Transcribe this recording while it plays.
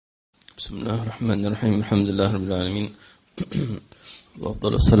بسم الله الرحمن الرحيم. الحمد لله رب العالمين،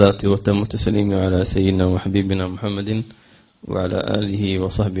 وأفضل الصلاة وتم التسليم على سيدنا وحبيبنا محمد وعلى آله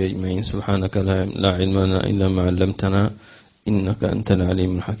وصحبه أجمعين. سبحانك لا علم لنا إلا ما علمتنا إنك أنت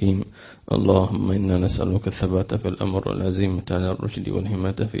العليم الحكيم. اللهم إنا نسألك الثبات في الأمر والعزيمة على الرشد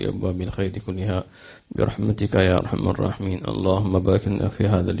والهمة في أبواب الخير كلها برحمتك يا أرحم الراحمين. اللهم بارك لنا في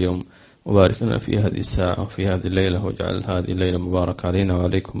هذا اليوم وبارك لنا في هذه الساعة وفي هذه الليلة، واجعل هذه الليلة مبارك علينا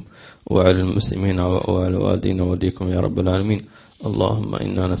وعليكم وعلى المسلمين وعلى والدينا ووالديكم يا رب العالمين. اللهم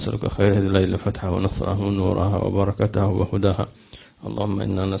إنا نسألك خير هذه الليلة فتحها ونصرها ونورها وبركتها وهداها. اللهم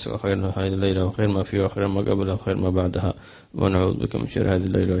إنا نسألك خير هذه الليلة وخير ما فيها وخير ما قبلها وخير ما بعدها، ونعوذ بك من شر هذه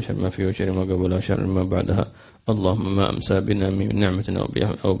الليلة وشر ما فيها وشر ما قبلها وشر ما بعدها. اللهم ما أمسى بنا من نعمة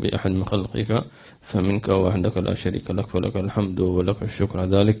أو بأحد من خلقك فمنك وحدك لا شريك لك، فلك الحمد ولك الشكر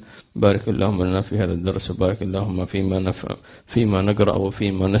على ذلك. بارك اللهم لنا في هذا الدرس، وبارك اللهم فيما نقرأ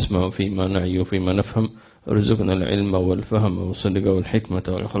وفيما نسمع وفيما نعي وفيما نفهم. ارزقنا العلم والفهم والصدق والحكمة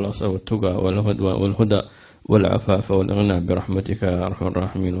والإخلاص والتقى والهدى والعفاف والغنى برحمتك يا أرحم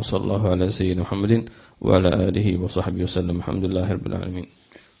الراحمين. وصلى الله على سيدنا محمد وعلى آله وصحبه وسلم. الحمد لله رب العالمين.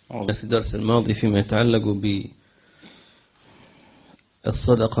 في الدرس الماضي فيما يتعلق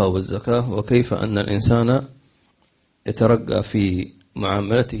بالصدقة والزكاة، وكيف أن الإنسان يترقى في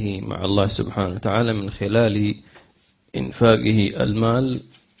معاملته مع الله سبحانه وتعالى من خلال إنفاقه المال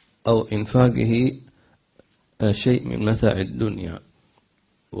أو إنفاقه شيء من متاع الدنيا،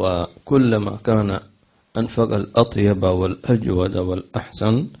 وكلما كان أنفق الأطيب والأجود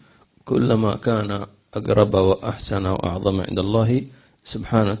والأحسن كلما كان أقرب وأحسن وأعظم عند الله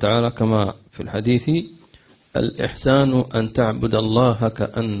سبحانه وتعالى. كما في الحديث: الإحسان أن تعبد الله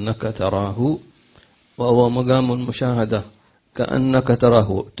كأنك تراه، وهو مقام المشاهدة، كأنك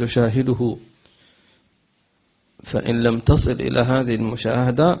تراه تشاهده، فإن لم تصل إلى هذه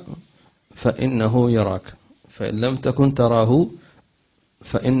المشاهدة فإنه يراك، فإن لم تكن تراه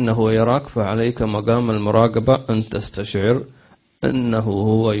فإنه يراك. فعليك مقام المراقبة أن تستشعر أنه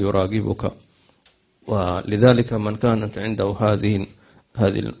هو يراقبك. ولذلك من كانت عنده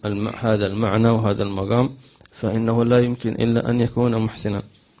هذا المعنى وهذا المقام فإنه لا يمكن إلا أن يكون محسنا.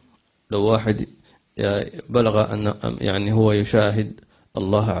 لو واحد بلغ أن يعني هو يشاهد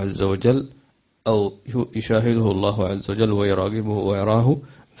الله عز وجل أو يشاهده الله عز وجل ويراقبه ويراه،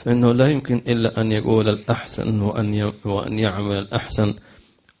 فإنه لا يمكن إلا أن يقول الأحسن وأن يعمل الأحسن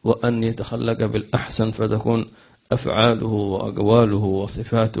وأن يتخلق بالأحسن، فتكون أفعاله وأقواله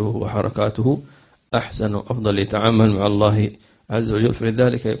وصفاته وحركاته أحسن وأفضل، يتعامل مع الله عز وجل.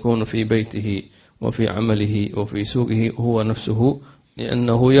 فلذلك يكون في بيته وفي عمله وفي سوقه هو نفسه،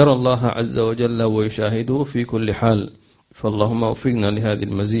 لأنه يرى الله عز وجل ويشاهده في كل حال. فاللهم وفقنا لهذه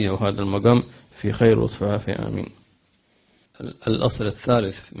المزية وهذا المقام في خير وصفاء، آمين. الأصل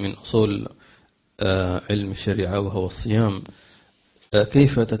الثالث من أصول علم الشريعة وهو الصيام.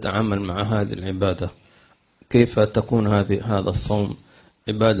 كيف تتعامل مع هذه العبادة؟ كيف تكون هذا الصوم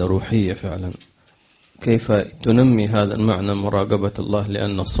عبادة روحية فعلا؟ كيف تنمي هذا المعنى مراقبة الله؟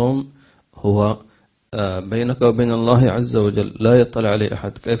 لأن الصوم هو بينك وبين الله عز وجل، لا يطلع عليه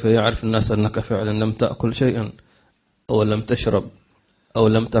أحد. كيف يعرف الناس أنك فعلا لم تأكل شيئا أو لم تشرب أو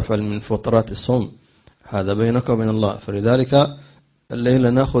لم تفعل من فطرات الصوم؟ هذا بينك وبين الله. فلذلك الليلة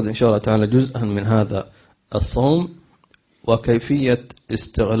نأخذ إن شاء الله تعالى جزءا من هذا الصوم، وكيفية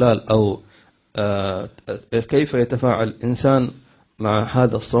استغلال أو كيف يتفاعل الإنسان مع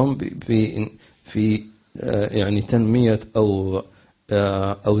هذا الصوم في يعني تنمية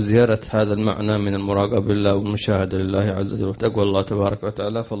أو زيارة هذا المعنى من المراقبة بالله والمشاهدة لله عز وجل وتقوى الله تبارك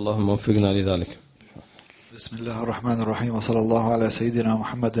وتعالى. فاللهم وفقنا لذلك. بسم الله الرحمن الرحيم، وصلى الله على سيدنا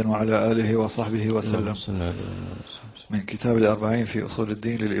محمد وعلى آله وصحبه وسلم. من كتاب الأربعين في أصول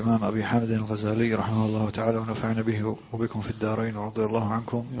الدين للإمام أبي حامد الغزالي رحمه الله تعالى، ونفعنا به وبكم في الدارين ورضي الله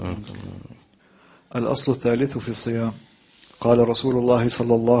عنكم. الأصل الثالث في الصيام. قال رسول الله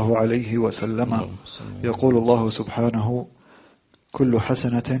صلى الله عليه وسلم: يقول الله سبحانه: كل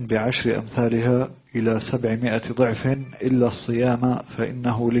حسنة بعشر أمثالها إلى 700 ضعف إلا الصيام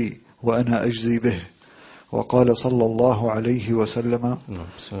فإنه لي وأنا أجزي به. وقال صلى الله عليه وسلم: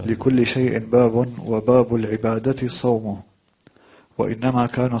 لكل شيء باب، وباب العبادة الصوم. وإنما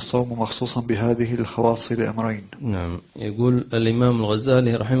كان الصوم مخصوصا بهذه الخواص لأمرين. نعم. يقول الإمام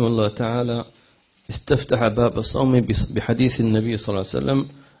الغزالي رحمه الله تعالى: استفتح باب الصوم بحديث النبي صلى الله عليه وسلم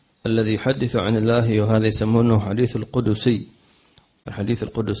الذي يحدث عن الله، وهذا يسمونه حديث القدسي. الحديث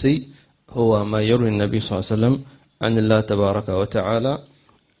القدسي هو ما يروي النبي صلى الله عليه وسلم عن الله تبارك وتعالى.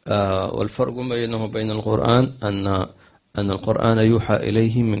 والفرق بينه وبين القرآن أن القرآن يوحى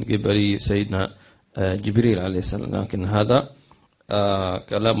إليه من قبل سيدنا جبريل عليه السلام، لكن هذا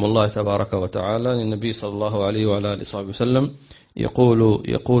كلام الله تبارك وتعالى للنبي صلى الله عليه وعلى آله وصحبه وسلم،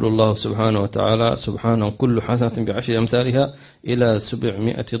 يقول الله سبحانه وتعالى: سبحانه كل حسنة بعشر أمثالها إلى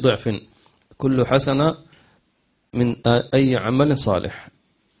 700 ضعف. كل حسنة من أي عمل صالح،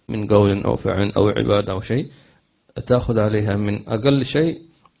 من قول أو فعل أو عبادة أو شيء، تأخذ عليها من أقل شيء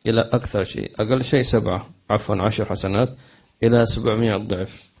إلى أكثر شيء. أقل شيء 10 حسنات إلى 700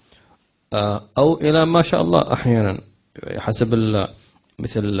 ضعف، أو إلى ما شاء الله أحيانا حسب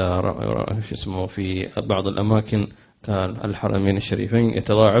مثل شو اسمه في بعض الأماكن كان الحرمين الشريفين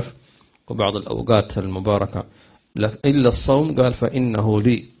يتضاعف، وبعض الأوقات المباركة. إلا الصوم قال فإنه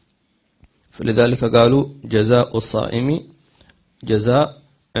لي، فلذلك قالوا جزاء الصائم جزاء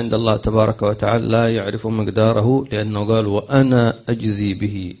عند الله تبارك وتعالى لا يعرف مقداره، لأنه قال وأنا أجزي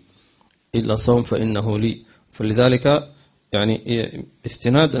به. إلا الصوم فإنه لي. فلذلك يعني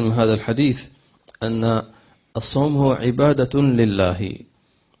استنادا من هذا الحديث أن الصوم هو عبادة لله،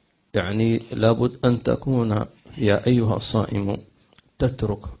 يعني لابد أن تكون يا أيها الصائم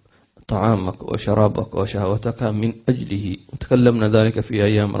تترك طعامك وشرابك وشهوتك من أجله. وتكلمنا ذلك في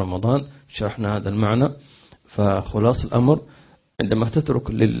أيام رمضان، شرحنا هذا المعنى. فخلاص الأمر عندما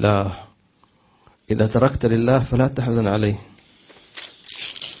تترك لله، إذا تركت لله فلا تحزن عليه،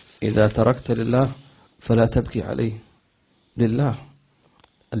 إذا تركت لله فلا تبكي عليه، لله،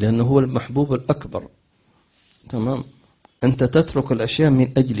 لأنه هو المحبوب الأكبر. تمام؟ أنت تترك الأشياء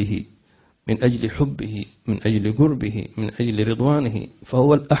من أجله، من أجل حبه، من أجل قربه، من أجل رضوانه،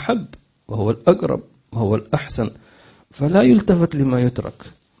 فهو الأحب وهو الأقرب وهو الأحسن، فلا يلتفت لما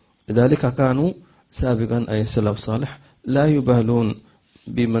يترك. لذلك كانوا سابقا أي السلف الصالح لا يبالون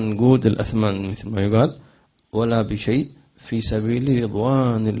بمنقود الأثمان مثل ما يقال، ولا بشيء، في سبيل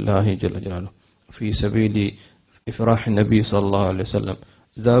رضوان الله جل جلاله، في سبيل إفراح النبي صلى الله عليه وسلم.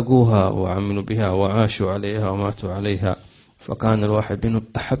 ذاقوها وعملوا بها وعاشوا عليها وماتوا عليها. فكان الواحد منهم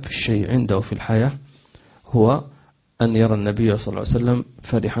أحب الشيء عنده في الحياة هو أن يرى النبي صلى الله عليه وسلم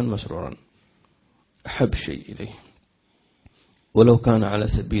فرحا مسرورا، أحب شيء إليه، ولو كان على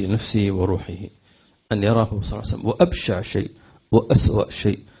سبيل نفسه وروحه، أن يراه صلى الله عليه وسلم. وأبشع شيء وأسوأ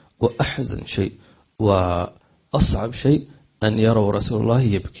شيء وأحزن شيء وأصعب شيء أن يروا رسول الله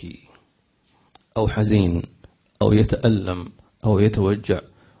يبكي أو حزين أو يتألم أو يتوجع،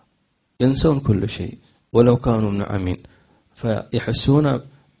 ينسون كل شيء ولو كانوا منعمين، فيحسون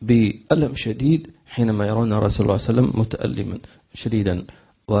بألم شديد حينما يرون رسول الله صلى الله عليه وسلم متألما شديدا.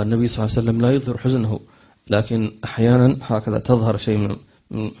 والنبي صلى الله عليه وسلم لا يظهر حزنه، لكن أحيانا هكذا تظهر شيء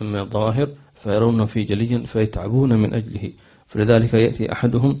من الظواهر فيرونه في جلي فيتعبون من أجله. فلذلك يأتي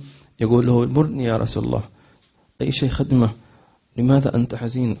أحدهم يقول له مرني يا رسول الله، أي شيء خدمة، لماذا أنت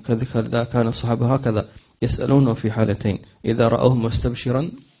حزين؟ كذا كان الصحابة هكذا يسألونه في حالتين: إذا رأوه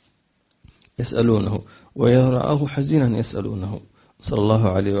مستبشرا يسألونه، وإذا رأوه حزينا يسألونه صلى الله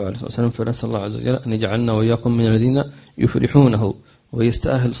عليه وآله وسلم. فنسأل الله عز وجل أن يجعلنا وإياكم من الذين يفرحونه،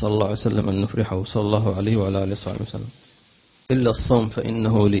 ويستاهل صلى الله عليه وسلم أن نفرحه صلى الله عليه وعلى آله وسلم. إلا الصوم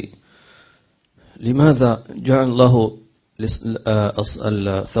فإنه لي. لماذا جعل الله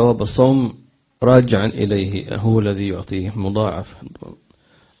ثواب الصوم راجعا إليه، هو الذي يعطيه مضاعف؟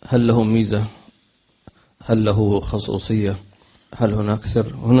 هل له ميزة؟ هل له خصوصية؟ هل هناك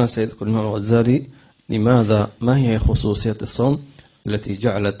سر؟ هنا سيذكر الإمام الغزالي لماذا، ما هي خصوصية الصوم التي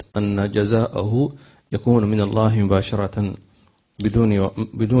جعلت أن جزاءه يكون من الله مباشرة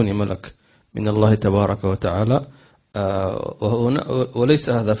بدون ملك، من الله تبارك وتعالى. وليس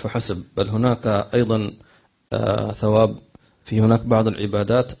هذا فحسب، بل هناك أيضا ثواب في هناك بعض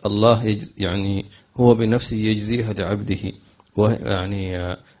العبادات الله يعني هو بنفسه يجزيها لعبده،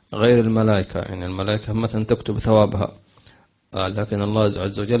 ويعني غير الملائكة. يعني الملائكة مثلا تكتب ثوابها، لكن الله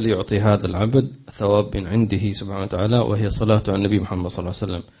عز وجل يعطي هذا العبد ثواب من عنده سبحانه وتعالى، وهي صلاة على النبي محمد صلى الله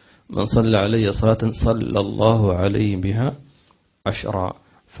عليه وسلم. من صلى عليه صلاة صلى الله عليه بها 10.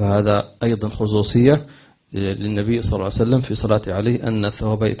 فهذا أيضا خصوصية للنبي صلى الله عليه وسلم في صلاة عليه، أن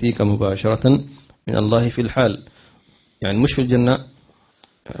الثواب يأتيك مباشرة من الله في الحال، يعني مش في الجنة.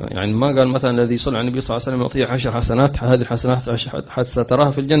 يعني ما قال مثلا الذي صلى على النبي صلى الله عليه وسلم يعطيه 10 حسنات، هذه الحسنات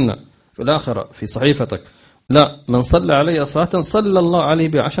ستراها في الجنة في الآخرة في صحيفتك. لا، من صلى عليه صلاة صلى الله عليه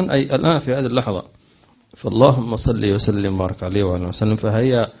بعشر، أي الآن في هذه اللحظة. فاللهم صل وسلم وبارك عليه وعلى وسلم.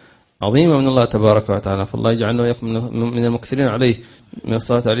 فهي عظيمة من الله تبارك وتعالى، فالله يجعلنا ويكون من المكثرين عليه من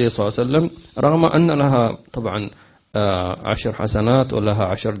الصلاة عليه صلى الله عليه وسلم، رغم أن لها طبعا 10 حسنات ولها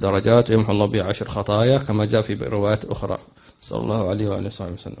 10 درجات، ويمحو الله بها 10 خطايا كما جاء في روايات أخرى صلى الله عليه وآله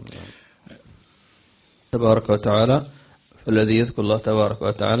وسلم. تبارك وتعالى، فالذي يذكر الله تبارك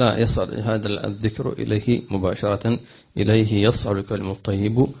وتعالى يصل هذا الذكر إليه مباشرة، إليه يصعد الكلم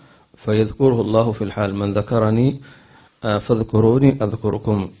الطيب فيذكره الله في الحال. من ذكرني فاذكروني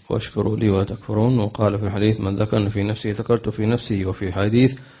أذكركم واشكروا لي ولا تكفرون. وقال في الحديث من ذكرني في نفسي ذكرت في نفسي. وفي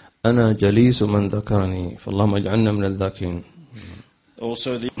حديث أنا جليس من ذكرني. فاللهم اجعلنا من الذاكرين.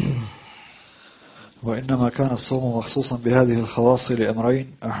 وإنما كان الصوم مخصوصا بهذه الخواص لأمرين: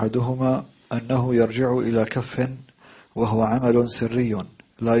 أحدهما أنه يرجع إلى كف وهو عمل سري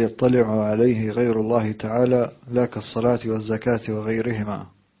لا يطلع عليه غير الله تعالى، لا كالصلاة والزكاة وغيرهما.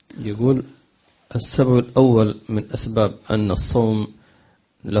 يقول السبب الأول من أسباب أن الصوم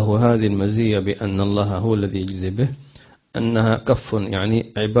له هذه المزية بأن الله هو الذي يجزي به، أنها كف،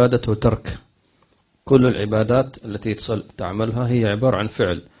 يعني عبادة ترك. كل العبادات التي تعملها هي عبارة عن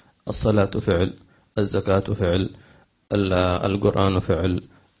فعل. الصلاة فعل، الزكاة فعل، القرآن فعل،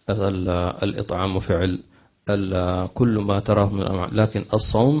 الإطعام فعل، كل ما تراه من الأعمال. لكن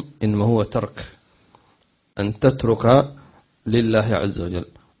الصوم إنما هو ترك، أن تترك لله عز وجل.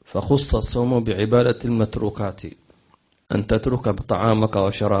 فخص الصوم بعبادة المتروكات، أن تترك طعامك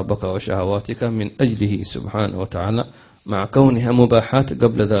وشرابك وشهواتك من أجله سبحانه وتعالى، مع كونها مباحات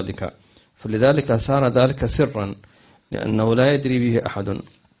قبل ذلك. فلذلك صار ذلك سرا، لأنه لا يدري به أحد.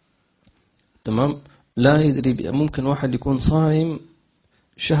 تمام؟ لا يدري به. ممكن واحد يكون صائم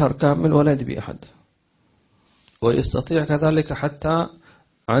شهر كامل ولا يدري به أحد، ويستطيع كذلك حتى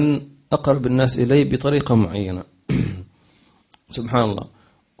عن أقرب الناس إليه بطريقة معينة. سبحان الله.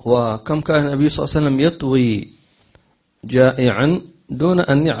 وكم كان النبي صلى الله عليه وسلم يطوي جائعا دون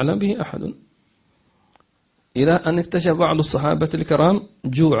أن يعلم به أحد، إلى أن اكتشف بعض الصحابة الكرام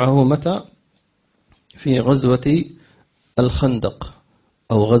جوعه متى؟ في غزوة الخندق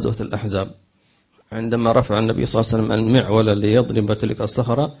أو غزوة الأحزاب، عندما رفع النبي صلى الله عليه وسلم المعول ليضرب تلك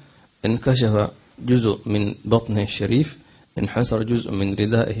الصخرة، انكشف جزء من بطنه الشريف، انحسر جزء من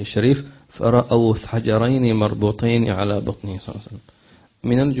ردائه الشريف، فرأوا حجرين مربوطين على بطنه صلى الله عليه وسلم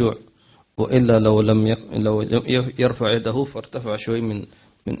من الجوع. وإلا لو لم يرفع يده فارتفع شوي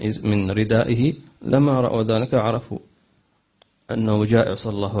من ردائه لما رأوا ذلك عرفوا أنه جائع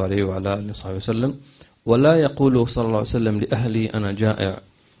صلى الله عليه وعلى آله وصحبه وسلم. ولا يقول صلى الله عليه وسلم لأهلي أنا جائع،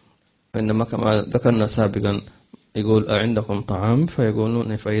 إنما كما ذكرنا سابقا يقول أعندكم طعام؟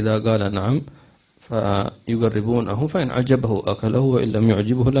 فيقولون، فإذا قال نعم فيقربونه، فإن عجبه أكله، وإن لم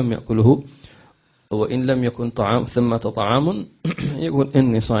يعجبه لم يأكله. وإن لم يكن طعام ثمة طعام يقول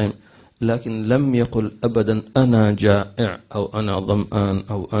إني صائم، لكن لم يقل أبدا أنا جائع أو أنا ظمآن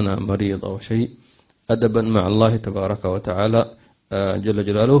أو أنا مريض أو شيء، أدبا مع الله تبارك وتعالى جل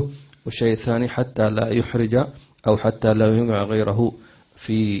جلاله. والشيء الثاني حتى لا يحرج أو حتى لا يوقع غيره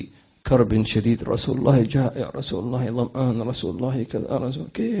في كرب شديد، رسول الله جائع، رسول الله ظمآن، رسول الله كذا، رسول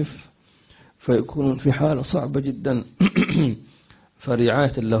كيف، فيكونون في حالة صعبة جدا.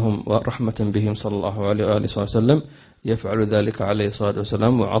 فرعاية لهم ورحمة بهم صلى الله عليه وآله وسلم يفعل ذلك عليه الصلاة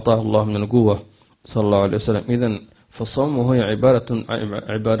والسلام، وعطاه الله من القوة صلى الله عليه وسلم. إذن فالصوم هو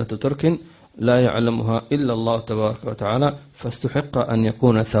عبادة ترك لا يعلمها إلا الله تبارك وتعالى، فاستحق أن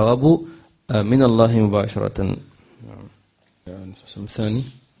يكون ثوابه من الله مباشرة. القسم الثاني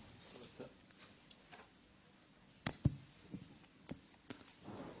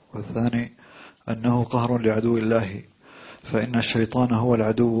والثاني أنه قهر لعدو الله، فإن الشيطان هو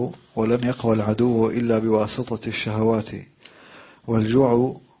العدو، ولن يقوى العدو إلا بواسطة الشهوات،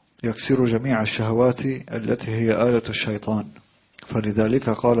 والجوع يكسر جميع الشهوات التي هي آلة الشيطان. فلذلك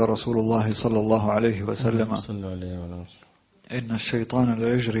قال رسول الله صلى الله عليه وسلم: إن الشيطان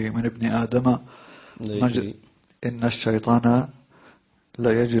لا يجري من ابن آدم إن الشيطان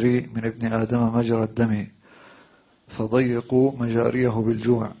لا يجري من ابن آدم مجرى الدم، فضيقوا مجاريه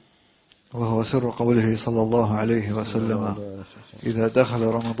بالجوع. وهو سر قوله صلى الله عليه وسلم: إذا دخل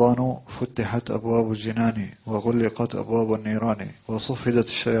رمضان فتحت أبواب الجنان وغلقت أبواب النيران وصفدت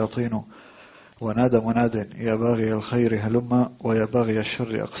الشياطين ونادى مناد يا باغي الخير هلم ويا باغي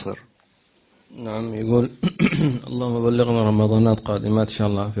الشر أقصر. نعم. يقول اللهم بلغنا رمضانات قادمات إن شاء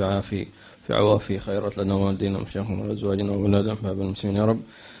الله في عوافي خيرات لنا والدينا ومشايخنا وأزواجنا وأولادنا أحباب المسلمين يا رب.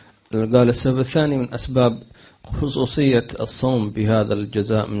 قال السبب الثاني من أسباب خصوصية الصوم بهذا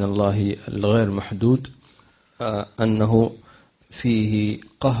الجزاء من الله الغير محدود أنه فيه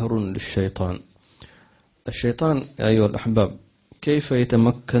قهر للشيطان. الشيطان أيها الأحباب كيف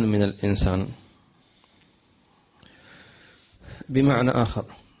يتمكن من الإنسان؟ بمعنى آخر،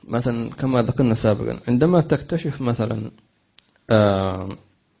 مثلا كما ذكرنا سابقا، عندما تكتشف مثلا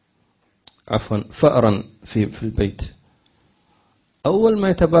فأرا في البيت، أول ما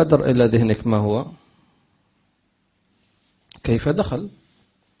يتبادر إلى ذهنك ما هو؟ كيف دخل؟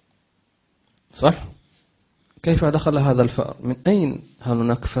 صح؟ كيف دخل هذا الفأر؟ من أين؟ هل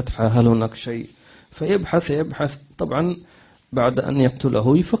هناك فتحة؟ هل هناك شيء؟ فيبحث طبعا بعد أن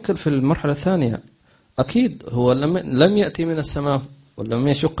يقتله يفكر في المرحلة الثانية، أكيد هو لم يأتي من السماء ولم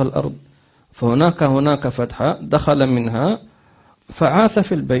يشق الأرض، فهناك فتحة دخل منها فعاث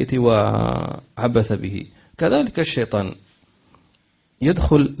في البيت وعبث به. كذلك الشيطان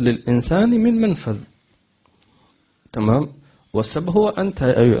يدخل للإنسان من منفذ، تمام. والسبب هو أنت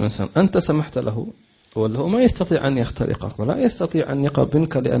أيها الإنسان، أنت سمحت له، وله ما يستطيع أن يخترقك ولا يستطيع أن يقع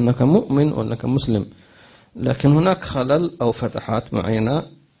منك لأنك مؤمن وأنك مسلم. لكن هناك خلل أو فتحات معينة،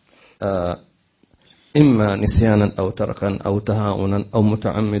 إما نسيانا أو تركا أو تهاونا أو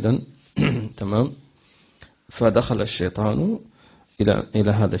متعمدا تمام. فدخل الشيطان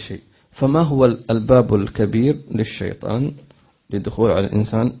إلى هذا الشيء. فما هو الباب الكبير للشيطان لدخول على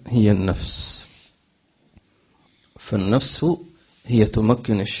الإنسان؟ هي النفس. فالنفس هي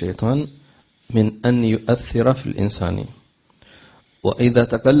تمكن الشيطان من أن يؤثر في الإنسان. وإذا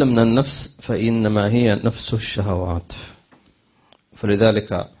تكلمنا النفس فإنما هي نفس الشهوات،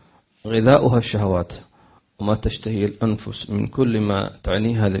 فلذلك غذاؤها الشهوات وما تشتهي الأنفس من كل ما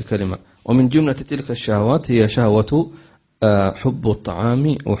تعنيه هذه الكلمة. ومن جملة تلك الشهوات هي شهوة حب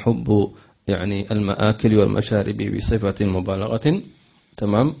الطعام وحب يعني المآكل والمشارب بصفة مبالغة،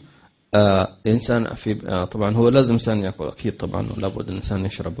 تمام. إنسان طبعا هو لازم إنسان يأكل أكيد طبعا، ولابد إنسان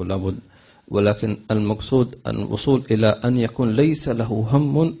يشرب ولابد، ولكن المقصود الوصول إلى أن يكون ليس له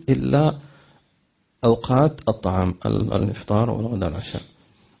هم إلا أوقات الطعام، الإفطار والغداء والعشاء.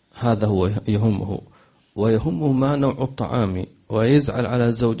 هذا هو يهمه، ويهمه ما نوع الطعام، ويزعل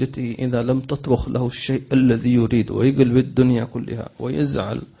على زوجته إذا لم تطبخ له الشيء الذي يريد، ويقلب الدنيا كلها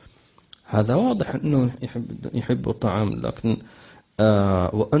ويزعل. هذا واضح أنه يحب الطعام، لكن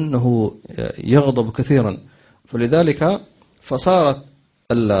وأنه يغضب كثيرا. فلذلك فصارت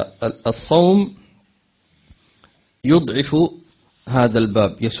الصوم يضعف هذا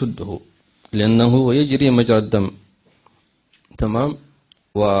الباب، يسده، لأنه يجري مجرى الدم، تمام.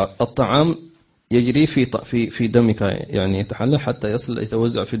 والطعام يجري في دمك، يعني يتحلل حتى يصل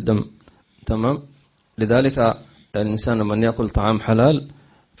يتوزع في الدم، تمام. لذلك الإنسان من يأكل طعام حلال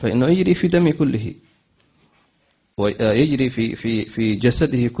فإنه يجري في دمه كله، ويجري في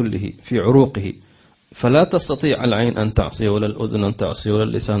جسده كله، في عروقه. فلا تستطيع العين أن تعصي، ولا الأذن أن تعصي، ولا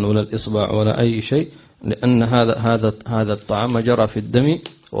اللسان، ولا الإصبع، ولا أي شيء، لأن هذا الطعام جرى في الدم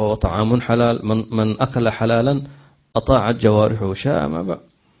وهو طعام حلال. من أكل حلالا أطاعت جوارحه شاء أم أبى،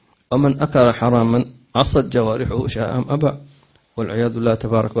 ومن أكل حراما عصت جوارحه شاء أم أبى، والعياذ بالله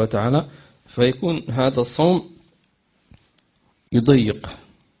تبارك وتعالى. فيكون هذا الصوم يضيق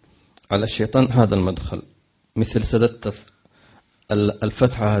على الشيطان هذا المدخل، مثل سدت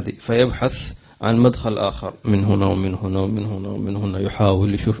الفتحة هذه، فيبحث عن مدخل آخر من هنا ومن هنا ومن هنا ومن هنا،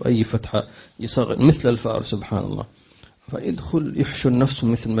 يحاول يشوف أي فتحة يصغر مثل الفأر، سبحان الله. فيدخل يحشو النفس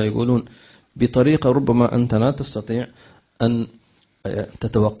مثل ما يقولون بطريقة ربما أنت لا تستطيع أن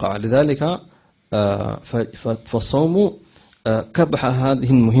تتوقع. لذلك فالصوم كبح هذه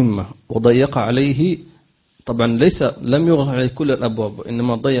المهمة وضيق عليه. طبعا لم يغلق عليه كل الأبواب،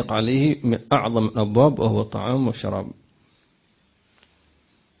 إنما ضيق عليه من أعظم الأبواب، وهو الطعام والشراب.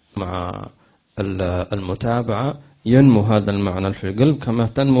 مع المتابعة ينمو هذا المعنى في القلب، كما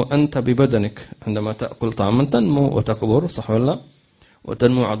تنمو أنت ببدنك عندما تأكل طعاما، تنمو وتكبر، صح ولا؟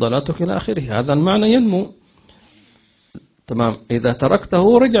 وتنمو عضلاتك إلى آخره، هذا المعنى ينمو، تمام. إذا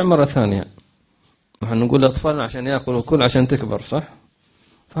تركته رجع مرة ثانية. نحن نقول لأطفالنا عشان يأكلوا كل عشان تكبر، صح؟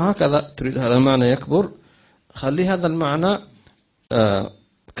 فهكذا تريد هذا المعنى يكبر، خلي هذا المعنى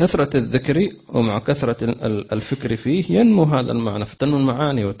كثرة الذكر ومع كثرة الفكر فيه ينمو هذا المعنى، فتنمو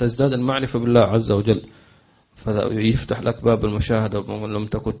المعاني وتزداد المعرفة بالله عز وجل، فيفتح لك باب المشاهدة لم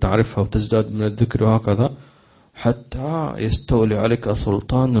تكن تعرفها، وتزداد من الذكر، وهكذا حتى يستولي عليك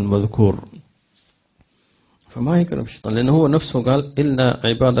سلطان المذكور. فما يقرب الشيطان، لأنه هو نفسه قال إلا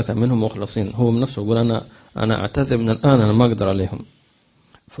عبادك منهم مخلصين. هو من نفسه يقول أنا أعتذر من الآن، أنا ما أقدر عليهم.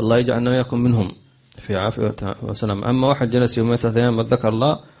 فالله يجعلنا وياكم منهم في عافية وسلام. أما واحد جلس يومين 3 أيام ذكر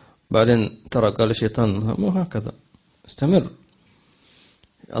الله، بعدين ترى قال الشيطان مو هكذا، استمر.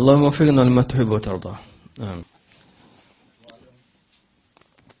 اللهم وفقنا لما تحب وترضى.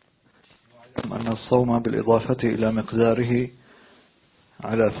 أن الصوم بالإضافة إلى مقداره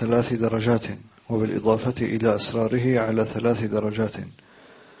على 3 درجات، وبالإضافة إلى أسراره على 3 درجات.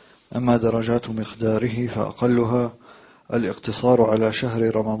 أما درجات مقداره فأقلها الاقتصار على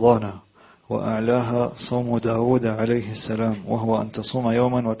شهر رمضان، وأعلاها صوم داود عليه السلام، وهو أن تصوم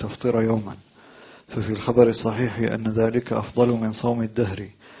يوما وتفطر يوما. ففي الخبر الصحيح أن ذلك أفضل من صوم الدهر،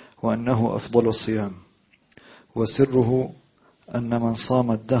 وأنه أفضل الصيام. وسره أن من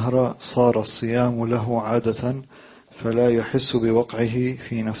صام الدهر صار الصيام له عادة، فلا يحس بوقعه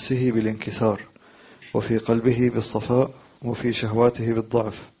في نفسه بالانكسار، وفي قلبه بالصفاء، وفي شهواته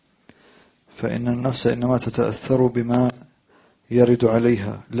بالضعف. فإن النفس إنما تتأثر بما يرد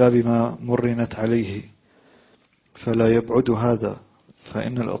عليها لا بما مرنت عليه، فلا يبعد هذا.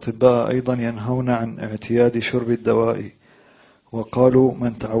 فإن الأطباء أيضا ينهون عن اعتياد شرب الدواء، وقالوا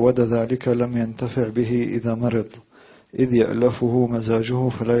من تعود ذلك لم ينتفع به إذا مرض، إذ يألفه مزاجه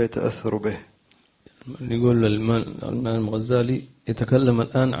فلا يتأثر به. يقول الإمام الغزالي يتكلم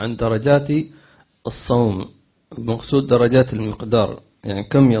الآن عن درجات الصوم، مقصود درجات المقدار، يعني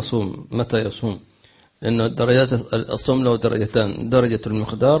كم يصوم، متى يصوم، لأن درجات الصوم له درجتان، درجة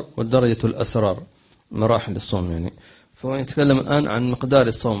المقدار ودرجة الأسرار، مراحل الصوم يعني. فهو يتكلم الآن عن مقدار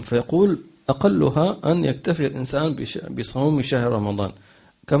الصوم، فيقول أقلها أن يكتفي الإنسان بصوم شهر رمضان،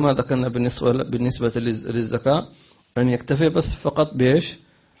 كما ذكرنا بالنسبة للزكاة، أن يكتفي بس فقط بإيش؟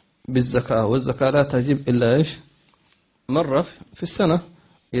 بالزكاة، والزكاة لا تجب إلا إيش؟ مرة في السنة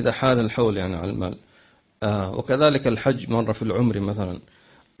إذا حال الحول يعني على المال. وكذلك الحج مرة في العمر مثلا.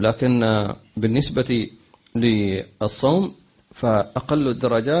 لكن بالنسبة للصوم فأقل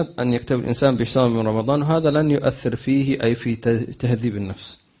الدرجات أن يكتب الإنسان بصوم من رمضان، وهذا لن يؤثر فيه أي في تهذيب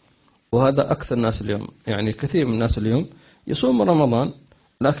النفس. وهذا أكثر الناس اليوم، يعني كثير من الناس اليوم يصوم رمضان،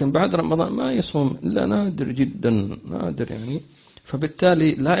 لكن بعد رمضان ما يصوم إلا نادر جدا، نادر يعني.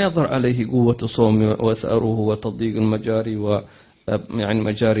 فبالتالي لا يظهر عليه قوة الصوم وثأره وتضييق المجاري يعني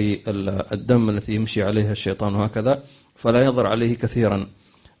مجاري الدم التي يمشي عليها الشيطان وهكذا، فلا يظهر عليه كثيرا.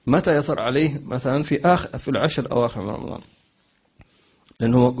 متى يظهر عليه؟ مثلا في العشر الأواخر من رمضان،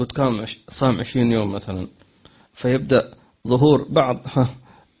 لأنه قد كان صام 20 يوم مثلا، فيبدأ ظهور بعض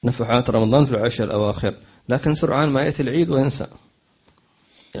نفحات رمضان في العشر الأواخر، لكن سرعان ما يأتي العيد وينسى.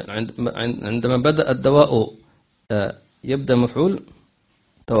 يعني عندما بدأ الدواء يبدأ مفعول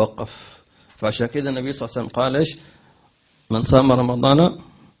توقف. فعشان كذا النبي صلى الله عليه وسلم قال إيش؟ من صام رمضان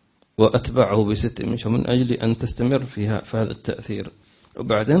وأتبعه بست من شهر، من أجل أن تستمر في هذا التأثير،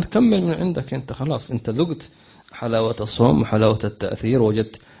 وبعدين كمل من عندك أنت، خلاص أنت ذقت حلاوة الصوم وحلاوة التأثير،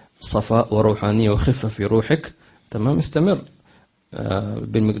 وجدت صفاء وروحانية وخفة في روحك، تمام، استمر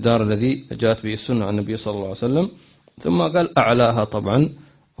بالمقدار الذي جاءت به السنة عن النبي صلى الله عليه وسلم. ثم قال أعلاها طبعا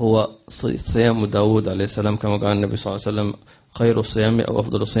هو صيام داود عليه السلام، كما قال النبي صلى الله عليه وسلم خير الصيام أو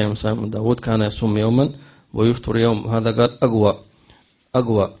أفضل الصيام صيام داود، كان يصوم يوما ويفطر يوم. هذا قال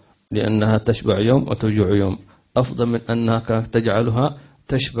أقوى لأنها تشبع يوم وتجوع يوم، أفضل من أنها تجعلها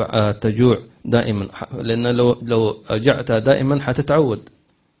تجوع دائما، لأن لو جعتها دائما حتتعود.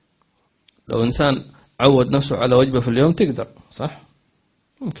 لو إنسان عود نفسه على وجبة في اليوم تقدر، صح؟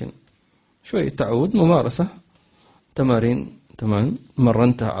 ممكن شوي تعود، ممارسة، تمارين، تمام،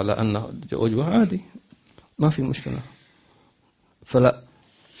 مرنتها على أنه وجبة عادي، ما في مشكلة. فلا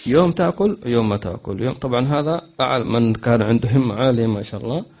يوم تأكل يوم ما تأكل يوم. طبعا هذا من كان عنده همة عالية ما شاء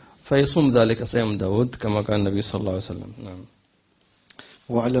الله فيصوم ذلك صيام داود كما قال النبي صلى الله عليه وسلم. نعم.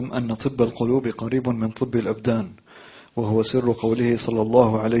 واعلم أن طب القلوب قريب من طب الأبدان، وهو سر قوله صلى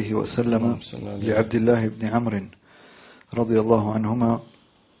الله عليه وسلم لعبد الله بن عمرو رضي الله عنهما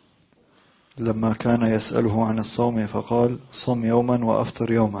لما كان يسأله عن الصوم فقال صم يوما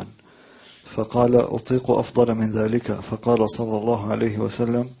وأفطر يوما، فقال أطيق أفضل من ذلك، فقال صلى الله عليه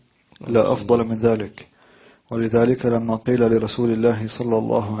وسلم لا أفضل من ذلك. ولذلك لما قيل لرسول الله صلى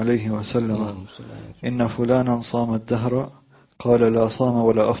الله عليه وسلم إن فلانا صام الدهر قال لا صام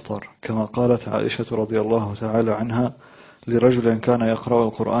ولا أفطر، كما قالت عائشة رضي الله تعالى عنها لرجل كان يقرأ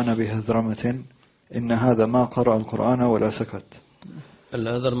القرآن بهذرمة إن هذا ما قرأ القرآن ولا سكت.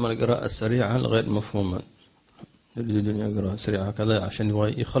 الهذرمة القراءة السريعة غير مفهومة، يريد أن يقرأ سريعة كذا عشان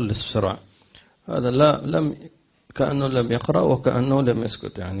يخلص بسرعة، هذا كأنه لم يقرأ وكأنه لم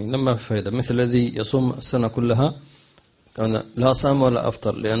يسكت، يعني لما في فائدة. مثل الذي يصوم السنة كلها كان لا صام ولا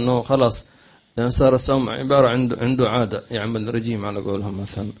أفطر، لأنه خلاص، لأن صار الصوم عبارة عنده عادة، يعمل رجيم على قولهم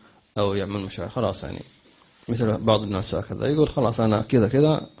مثلا، أو يعمل مشاعر خلاص، يعني مثل بعض الناس هكذا يقول خلاص أنا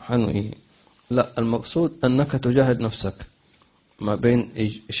كذا حنوي. لا، المقصود أنك تجاهد نفسك ما بين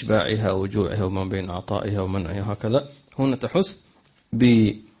إشباعها وجوعها وما بين عطائها ومنعها، هكذا هنا تحس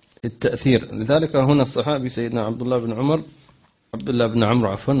بالتأثير. لذلك هنا الصحابي سيدنا عبد الله بن عمرو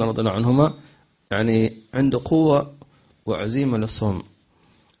رضي الله عنهما، يعني عنده قوة وعزيمة للصوم،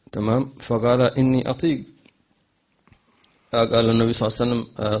 تمام، فقال إني أطيق. قال النبي صلى الله عليه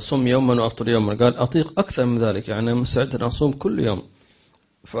وسلم صم يوما وأفطر يوما، قال أطيق أكثر من ذلك، يعني مستعد أن أصوم كل يوم.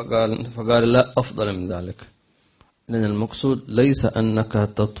 فقال لا أفضل من ذلك، لأن المقصود ليس أنك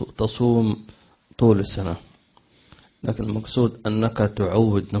تصوم طول السنة، لكن المقصود أنك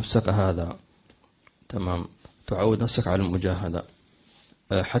تعود نفسك هذا، تمام، تعود نفسك على المجاهدة،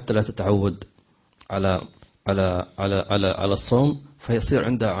 حتى لا تتعود على على على على على الصوم فيصير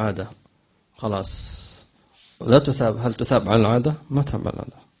عندها عادة، خلاص لا تثاب. هل تثاب على العادة؟ ما تثاب على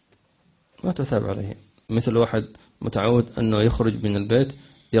العادة، ما تثاب عليه. مثل واحد متعود أنه يخرج من البيت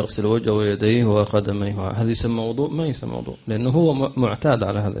يغسل وجهه ويديه وقدميه، هذا يسمى وضوء؟ ما يسمى وضوء، لأنه هو معتاد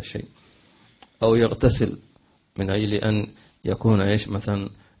على هذا الشيء. أو يغتسل من أجل أن يكون إيش مثلا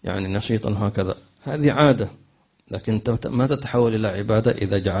يعني نشيطا هكذا، هذه عادة، لكن ما تتحول إلى عبادة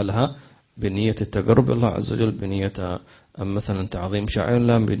إذا جعلها بنية التقرب إلى الله عز وجل، بنية مثلا تعظيم شعائر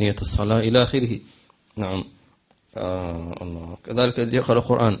الله، بنية الصلاة إلى آخره. نعم. الله. كذلك الذي يقرأ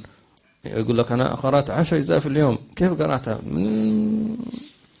القرآن يقول لك أنا قرأت 10 أجزاء في اليوم، كيف قرأتها؟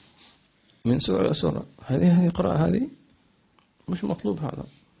 من سورة إلى سورة. هذه قراءة، هذه مش مطلوب هذا.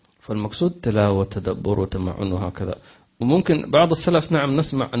 فالمقصود تلاوة تدبر وتمعن وهكذا. وممكن بعض السلف نعم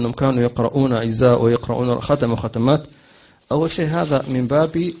نسمع أنهم كانوا يقرؤون أجزاء ويقرؤون ختم وختمات. أول شيء هذا من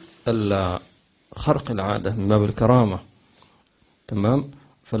باب خرق العادة، من باب الكرامة. تمام.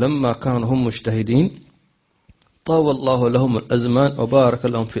 فلما كانوا هم مجتهدين طاول الله لهم الأزمان وبارك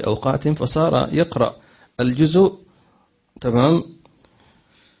لهم في أوقاتهم، فصار يقرأ الجزء تمام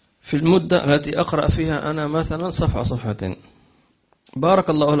في المدة التي أقرأ فيها أنا مثلا صفحة صفحتين، بارك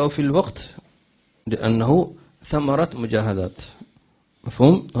الله له في الوقت، لأنه ثمرة مجاهدات.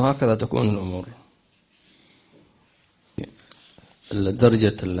 مفهوم؟ وهكذا تكون الأمور.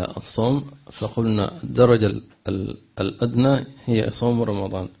 درجة الصوم فقلنا الدرجة الأدنى هي صوم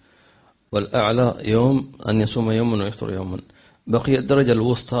رمضان، والأعلى يوم أن يصوم يوما ويفطر يوما. بقي الدرجة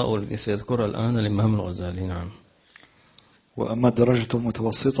الوسطى والتي سيذكرها الآن الإمام الغزالي. نعم. وأما الدرجة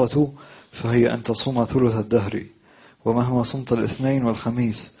المتوسطة فهي أن تصوم ثلث الدهر، ومهما صمت الاثنين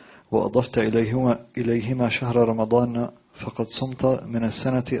والخميس وأضفت إليهما شهر رمضان فقد صمت من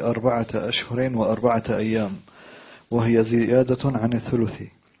السنة 4 أشهر و4 أيام، وهي زيادة عن الثلث.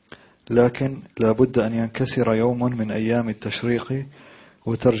 لكن لا بد أن ينكسر يوم من أيام التشريق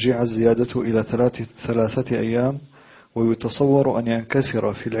وترجع الزيادة إلى 3 أيام، ويتصور أن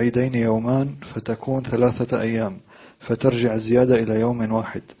ينكسر في العيدين يومان فتكون 3 أيام، فترجع الزيادة إلى يوم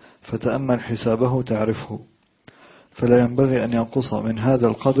واحد، فتأمل حسابه تعرفه. فلا ينبغي أن ينقص من هذا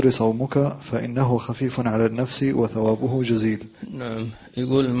القدر صومك، فإنه خفيف على النفس وثوابه جزيل. نعم.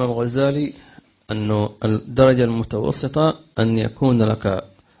 يقول الإمام الغزالي أنه الدرجة المتوسطة أن يكون لك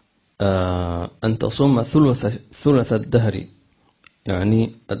أن تصوم ثلث الدهر.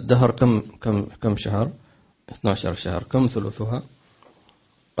 يعني الدهر كم شهر؟ 12 شهر. كم ثلثها؟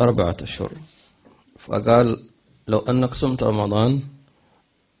 4 أشهر. فقال لو أنك صمت رمضان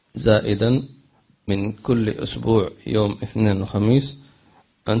زائدا من كل أسبوع يوم اثنين وخميس،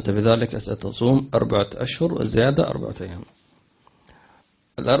 أنت بذلك ستصوم 4 أشهر وزيادة 4 أيام.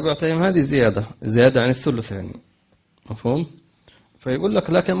 4 أيام هذه زيادة عن الثلث يعني. مفهوم؟ فيقول لك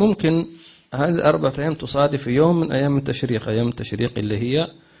لكن ممكن هذه 4 أيام تصادف يوم من أيام التشريق. أيام التشريق اللي هي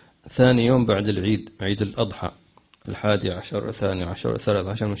ثاني يوم بعد العيد، عيد الأضحى، 11 12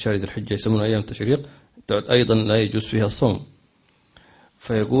 13 من شهر ذي الحجة، يسمون أيام التشريق، تعد أيضا لا يجوز فيها الصوم.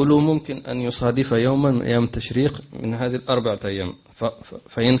 فيقولوا ممكن أن يصادف يوما من أيام التشريق من هذه 4 أيام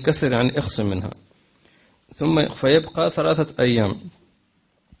فينكسر يعني اخصم منها، ثم فيبقى 3 أيام.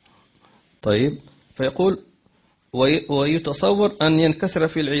 طيب. فيقول ويتصور أن ينكسر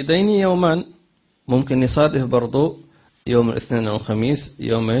في العيدين يومان، ممكن يصادف برضو يوم الاثنين والخميس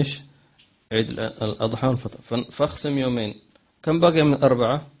يوم إيش؟ عيد الأضحى والفطر، فاخصم يومين. كم بقي من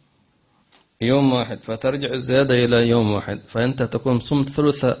 4؟ يوم واحد، فترجع الزيادة إلى يوم واحد، فأنت تكون صمت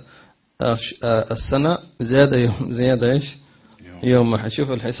ثلث السنة زيادة إيش؟ يوم واحد.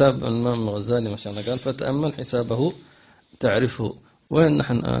 شوف الحساب الإمام الغزالي ما شاء الله قال فتأمل حسابه تعرفه. وين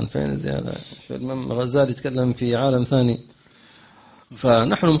نحن الآن؟ فين الزيادة؟ الإمام الغزالي يتكلم في عالم ثاني،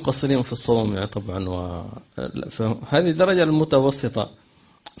 فنحن مقصرين في الصوم يعني طبعا. فهذه الدرجة المتوسطة.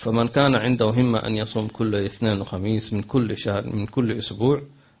 فمن كان عنده همة أن يصوم كل اثنين وخميس من كل شهر من كل أسبوع،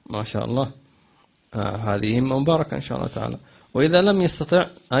 ما شاء الله، هذه همة مباركة إن شاء الله تعالى. وإذا لم يستطع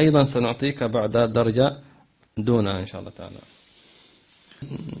أيضا سنعطيك بعد درجة دونها إن شاء الله تعالى.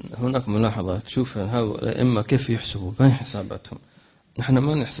 هناك ملاحظة، تشوف الأئمة كيف يحسبوا، ما حساباتهم. نحن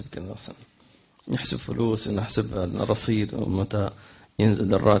ما نحسب كذا أصلا، نحسب فلوس ونحسب الرصيد ومتى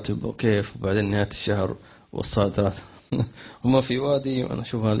ينزل الراتب وكيف، وبعدين نهاية الشهر والصادرات. هم في وادي، وأنا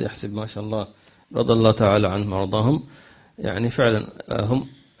أشوف هذا يحسب ما شاء الله رضي الله تعالى عنهم مرضاهم. يعني فعلا هم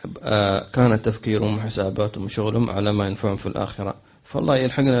كان تفكيرهم وحساباتهم وشغلهم على ما ينفعهم في الآخرة، فالله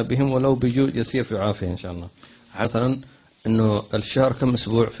يلحقنا بهم ولو بجود يسير في عافية إن شاء الله. مثلا إنه الشهر كم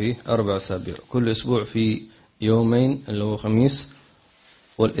أسبوع فيه؟ 4 أسابيع، كل أسبوع فيه يومين اللي هو خميس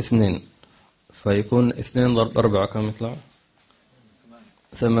والاثنين، فيكون 2 ضرب 4 كم يطلع؟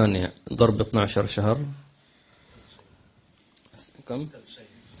 8 ضرب 12 شهر كم؟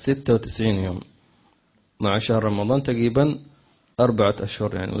 96 يوم، مع شهر رمضان تقريبا 4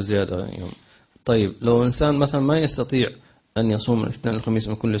 أشهر يعني وزيادة يوم. طيب لو إنسان مثلا ما يستطيع أن يصوم من الاثنين والخميس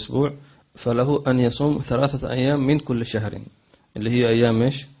من كل أسبوع، فله أن يصوم 3 أيام من كل شهر، اللي هي أيام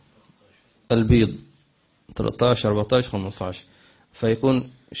إيش؟ البيض، 13 14 15. فيكون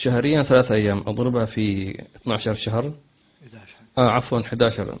شهريا 3 أيام أضربها في 12 شهر. عفوا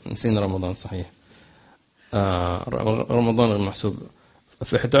 11، نسينا رمضان صحيح. رمضان غير محسوب.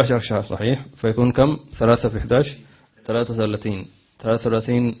 في 11 شهر صحيح، فيكون كم؟ 3 في 11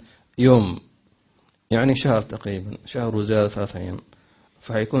 33 يوم، يعني شهر تقريبا، شهر وزيادة 3 أيام.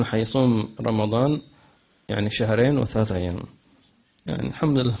 فهيكون حيصوم رمضان يعني 2 و3 أيام، يعني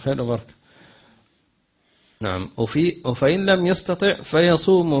الحمد لله خير وبركة. نعم. وفإن لم يستطع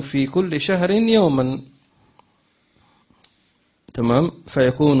فيصوم في كل شهر يوما. تمام.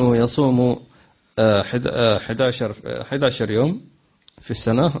 فيكون يصوم 11 يوم في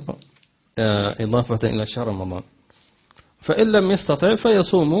السنة إضافة إلى شهر رمضان. فإن لم يستطع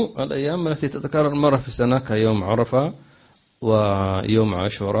فيصوم الأيام التي تتكرر مرة في السنة كيوم عرفة ويوم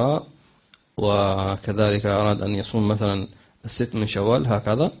عاشوراء، وكذلك أراد أن يصوم مثلا 6 من شوال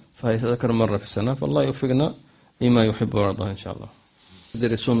هكذا، فيتذكر مرة في السنة. فالله يوفقنا لما يحب ويرضى إن شاء الله.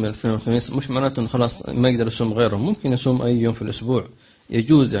 يقدر يصوم من الاثنين والخميس، مش معناته خلاص ما يقدر يصوم غيره، ممكن يصوم أي يوم في الأسبوع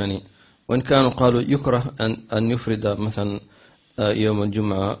يجوز يعني. وإن كانوا قالوا يكره أن يفرد مثلا يوم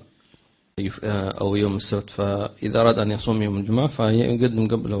الجمعة أو يوم السبت، فإذا أراد أن يصوم يوم الجمعة فيقدم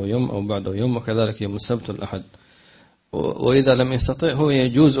قبله يوم أو بعده يوم، وكذلك يوم السبت والأحد. وإذا لم يستطع هو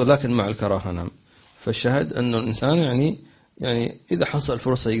يجوز، ولكن مع الكراهة. نعم. فالشاهد أن الإنسان يعني إذا حصل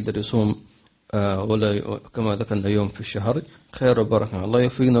فرصة يقدر يصوم ولا كما ذكرنا يوم في الشهر خير وبركة. الله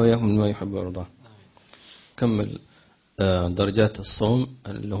يوفقنا وإياكم لما يحب ويرضى. كمل درجات الصوم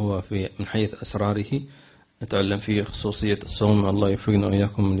اللي هو من حيث أسراره، نتعلم فيه خصوصية الصوم. الله يوفقنا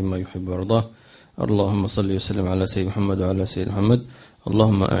وإياكم لما يحب ويرضى. اللهم صل وسلم على سيدنا محمد وعلى سيدنا محمد.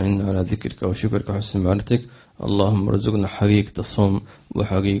 اللهم أعنا على ذكرك وشكرك وحسن معرفتك. اللهم ارزقنا حقيقة الصوم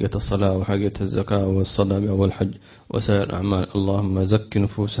وحقيقة الصلاة وحقيقة الزكاة والصلاة والحج وسائر الأعمال. اللهم زك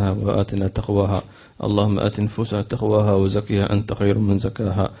نفوسها وآتنا تقواها. اللهم آت نفوسها تقواها وزكها أنت خير من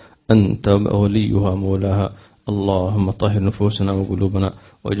زكاها، أنت وليها مولاها. اللهم طهر نفوسنا وقلوبنا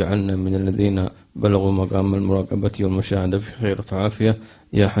واجعلنا من الذين بلغوا مقام المراقبة والمشاهدة في خير وعافية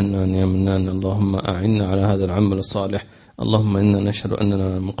يا حنان يا منان. اللهم أعنا على هذا العمل الصالح. اللهم إنا نشهد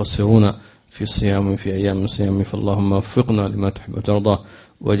أننا مقصرون في الصيام في أيام الصيام، فاللهم وفقنا لما تحب وترضى،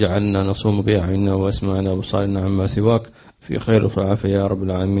 واجعلنا نصوم بأعيننا وأسماعنا وبصارنا عما سواك في خير وعافية يا رب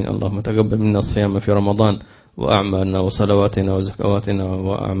العالمين. اللهم تقبل منا الصيام في رمضان وأعمالنا وصلواتنا وزكواتنا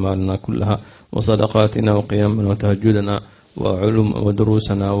وأعمالنا كلها وصدقاتنا وقيامنا وتهجدنا وعلوم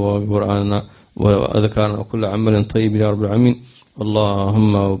ودروسنا وقرآننا وأذكارنا وكل عمل طيب يا رب العالمين.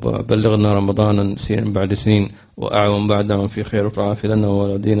 اللهم بلغنا رمضانا سنين بعد سنين وأعوام بعدهم في خير وعافية لنا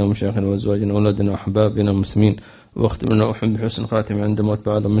وولدينا ومشايخنا وأزواجنا وأولادنا وأحبابنا المسلمين، واختم لنا وحب بحسن خاتم عند موت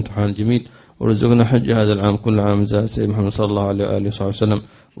بعد من امتحان الجميل، ورزقنا حج هذا العام كل عام زاد سيد محمد صلى الله عليه وآله وصحبه وسلم،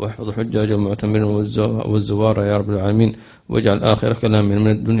 واحفظ حجاج المعتمرين والزوار يا رب العالمين، واجعل آخر كلام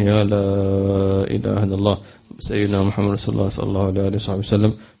من الدنيا لا إله إلا الله سيدنا محمد رسول الله صلى الله عليه وآله وصحبه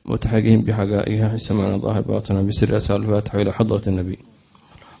وسلم، متحقين بحقائقها حس معنا ظاهر باطنا بسر أسال الفاتحة إلى حضرة النبي.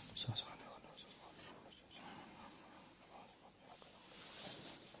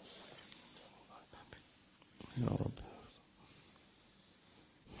 يا رب.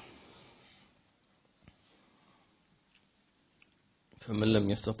 فمن لم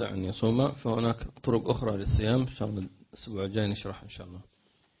يستطع أن يصوم فهناك طرق أخرى للصيام، إن شاء الله الأسبوع الجاي نشرح إن شاء الله.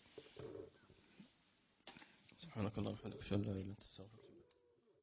 سبحانك اللهم وبحمدك أشهد أن لا إله إلا أنت أستغفرك.